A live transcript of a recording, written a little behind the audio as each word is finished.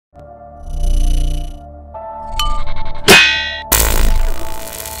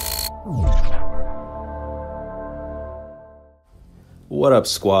What up,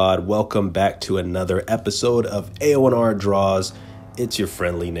 squad? Welcome back to another episode of Aonr Draws. It's your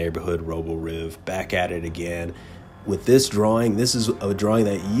friendly neighborhood Robo-Riv back at it again with this drawing. This is a drawing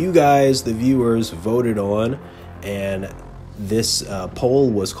that you guys, the viewers, voted on, and this poll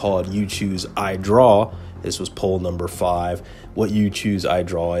was called You Choose, I Draw. This was poll number 5. What You Choose, I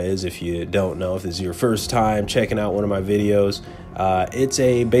Draw is, if you don't know, if this is your first time checking out one of my videos, it's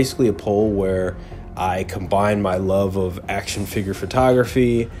basically a poll where I combine my love of action figure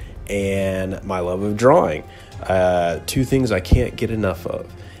photography and my love of drawing. Two things I can't get enough of.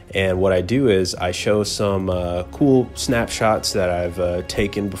 And what I do is I show some cool snapshots that I've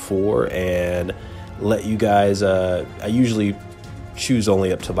taken before and let you guys, I usually choose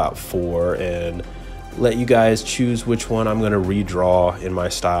only up to about 4 and let you guys choose which one I'm going to redraw in my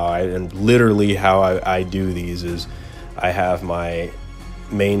style. And literally how I do these is I have my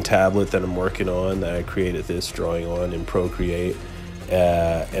main tablet that I'm working on that I created this drawing on in Procreate,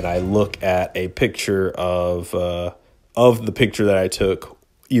 and I look at a picture of the picture that I took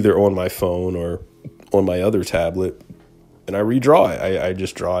either on my phone or on my other tablet, and I redraw it. I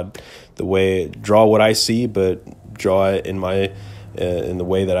just draw what I see, but draw it in the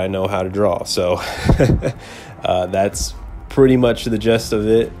way that I know how to draw. So that's pretty much the gist of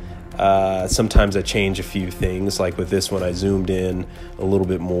it. Sometimes I change a few things, like with this one I zoomed in a little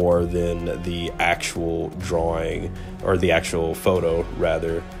bit more than the actual drawing, or the actual photo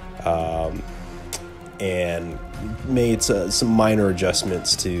rather, and made some minor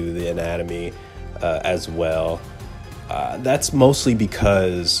adjustments to the anatomy as well. That's mostly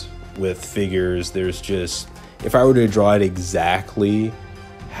because with figures there's just, if I were to draw it exactly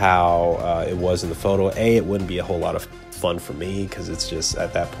how it was in the photo, it wouldn't be a whole lot of fun for me, because it's just,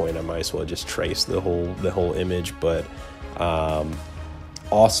 at that point I might as well just trace the whole image. But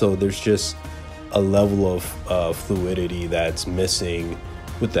also there's just a level of fluidity that's missing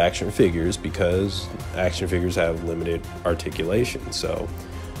with the action figures, because action figures have limited articulation. So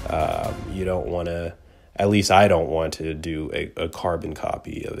you don't want to, at least I don't want to do a carbon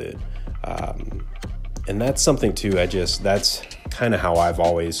copy of it. And that's something too, that's kind of how I've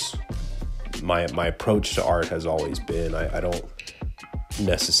always, my approach to art has always been. I don't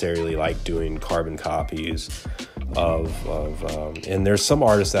necessarily like doing carbon copies of and there's some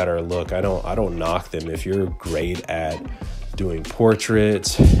artists that are, look, I don't knock them. If you're great at doing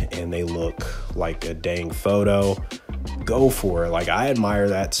portraits and they look like a dang photo, go for it. Like, I admire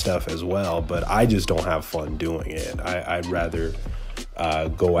that stuff as well, but I just don't have fun doing it. I'd rather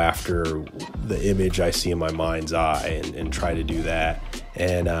go after the image I see in my mind's eye and try to do that,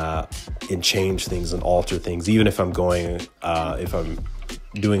 and change things and alter things, even if I'm doing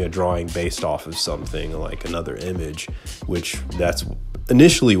a drawing based off of something like another image, which that's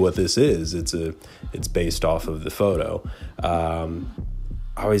initially what this is. It's based off of the photo. I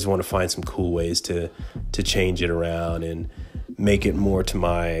always want to find some cool ways to change it around and make it more to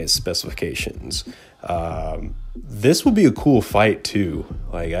my specifications. This would be a cool fight too.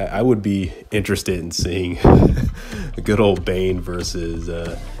 Like, I would be interested in seeing a good old Bane versus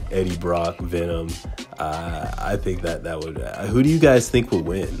Eddie Brock Venom. I think that would. Who do you guys think will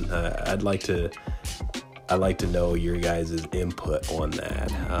win? I'd like to know your guys' input on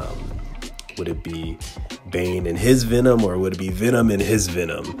that. Would it be Bane and his Venom, or would it be Venom and his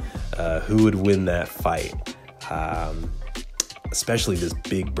Venom? Who would win that fight? Especially this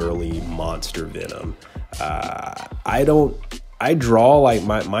big burly monster Venom. I draw, like,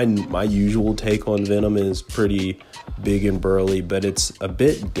 my usual take on Venom is pretty big and burly, but it's a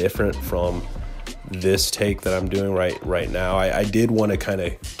bit different from this take that I'm doing right now. I did want to kind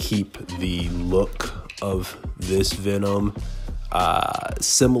of keep the look of this Venom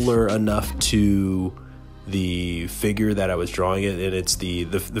similar enough to the figure that I was drawing it, and it's the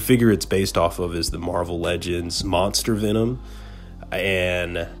figure it's based off of is the Marvel Legends Monster Venom.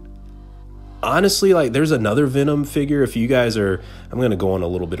 And honestly, like, there's another Venom figure. If you guys are, I'm going to go on a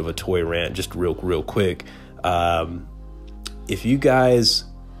little bit of a toy rant just real quick. If you guys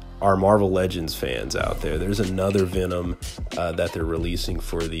are Marvel Legends fans out there, there's another Venom that they're releasing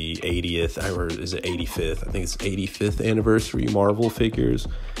for the 80th, or is it 85th? I think it's 85th anniversary Marvel figures.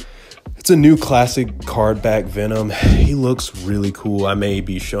 It's a new classic card back Venom. He looks really cool. I may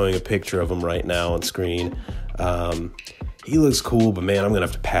be showing a picture of him right now on screen. He looks cool, but man, I'm gonna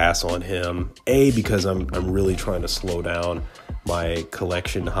have to pass on him. Because I'm really trying to slow down my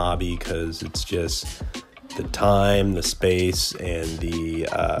collection hobby, because it's just the time, the space, and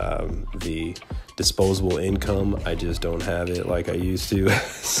the disposable income. I just don't have it like I used to.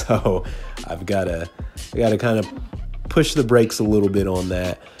 So I've gotta kind of push the brakes a little bit on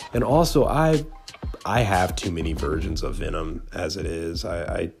that. And also, I have too many versions of Venom as it is.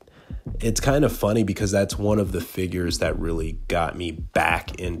 It's kind of funny because that's one of the figures that really got me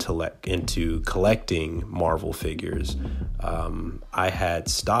back into collecting Marvel figures. I had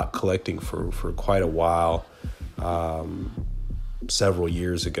stopped collecting for quite a while, several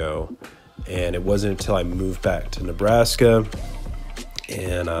years ago, and it wasn't until I moved back to Nebraska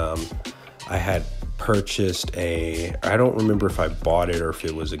and I had purchased I don't remember if I bought it or if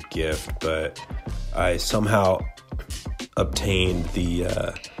it was a gift, but I somehow obtained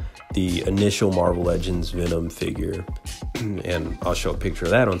the initial Marvel Legends Venom figure, and I'll show a picture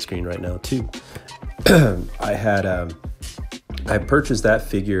of that on screen right now too. I purchased that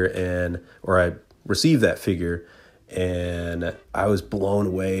figure I received that figure, and I was blown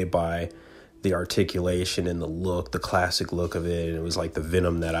away by the articulation and the look, the classic look of it. And it was like the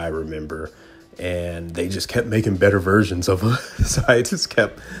Venom that I remember, and they just kept making better versions of them. So I just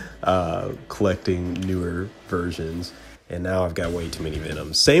kept collecting newer versions. And now I've got way too many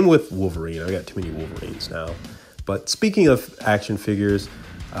Venoms. Same with Wolverine. I've got too many Wolverines now. But speaking of action figures,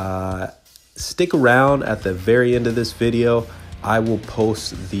 stick around at the very end of this video. I will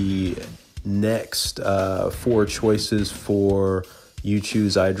post the next 4 choices for You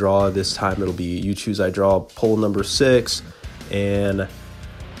Choose, I Draw. This time it'll be You Choose, I Draw poll number 6. And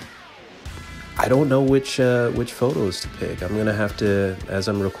I don't know which photos to pick. I'm going to have to, as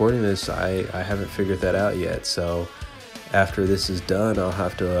I'm recording this, I haven't figured that out yet. So after this is done, I'll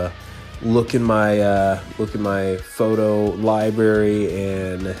have to look in my photo library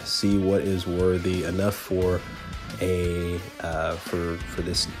and see what is worthy enough for for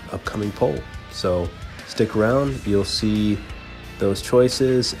this upcoming poll. So stick around, you'll see those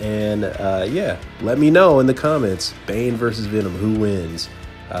choices, and yeah, let me know in the comments, Bane versus Venom, who wins.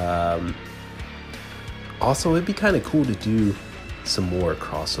 Also, it'd be kind of cool to do some more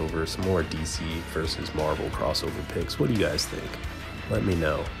crossovers, some more DC versus Marvel crossover picks. What do you guys think? Let me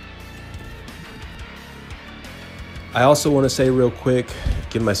know. I also want to say real quick,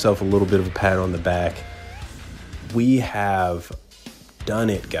 give myself a little bit of a pat on the back. We have done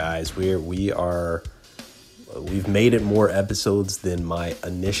it, guys. We've made it more episodes than my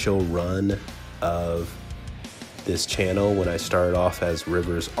initial run of this channel when I started off as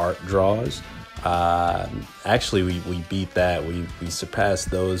Rivers Art Draws. Actually, we beat that. We surpassed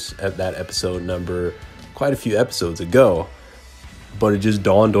those at that episode number quite a few episodes ago, but it just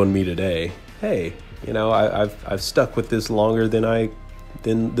dawned on me today. Hey, you know, I've stuck with this longer than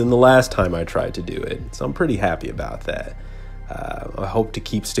the last time I tried to do it, so I'm pretty happy about that. I hope to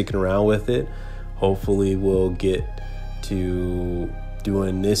keep sticking around with it. Hopefully, we'll get to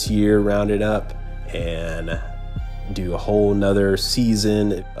doing this year, round it up, and do a whole nother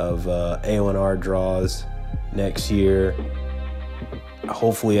season of Aonr draws next year.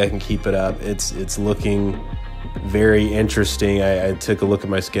 Hopefully I can keep it up. It's looking very interesting. I took a look at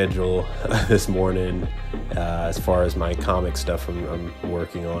my schedule this morning as far as my comic stuff I'm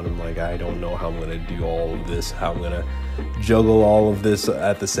working on. I'm like, I don't know how I'm going to do all of this, how I'm going to juggle all of this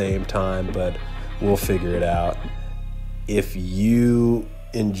at the same time, but we'll figure it out. If you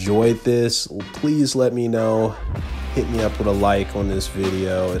enjoyed this, please let me know. Hit me up with a like on this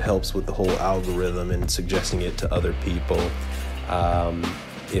video. It helps with the whole algorithm and suggesting it to other people.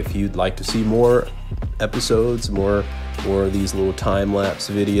 If you'd like to see more episodes, more of these little time-lapse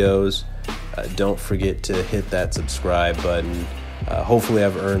videos, don't forget to hit that subscribe button. Hopefully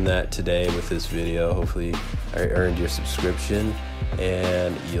I've earned that today with this video. Hopefully I earned your subscription,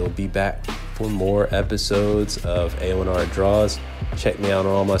 and you'll be back for more episodes of Aonr Draws. Check me out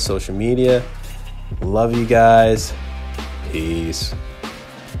on all my social media. Love you guys. Peace.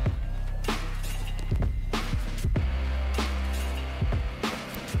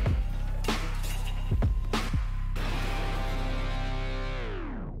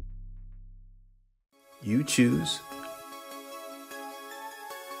 You choose.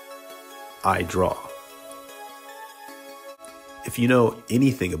 I draw. If you know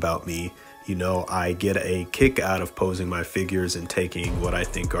anything about me, you know I get a kick out of posing my figures and taking what I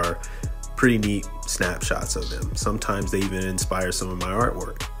think are pretty neat snapshots of them. Sometimes they even inspire some of my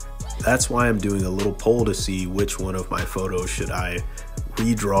artwork. That's why I'm doing a little poll to see which one of my photos should I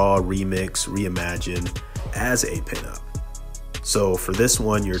redraw, remix, reimagine as a pinup. So for this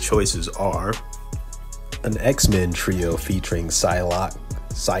one, your choices are an X-Men trio featuring Psylocke,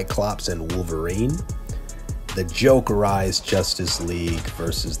 Cyclops, and Wolverine, the Jokerized Justice League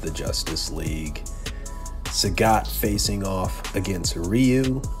versus the Justice League, Sagat facing off against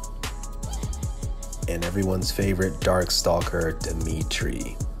Ryu, and everyone's favorite Darkstalker,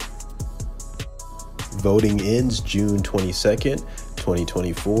 Dimitri. Voting ends June 22nd,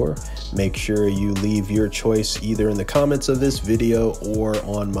 2024. Make sure you leave your choice either in the comments of this video or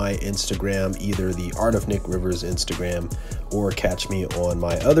on my Instagram, either the Art of Nick Rivers Instagram, or catch me on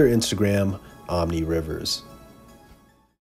my other Instagram, Omni Rivers.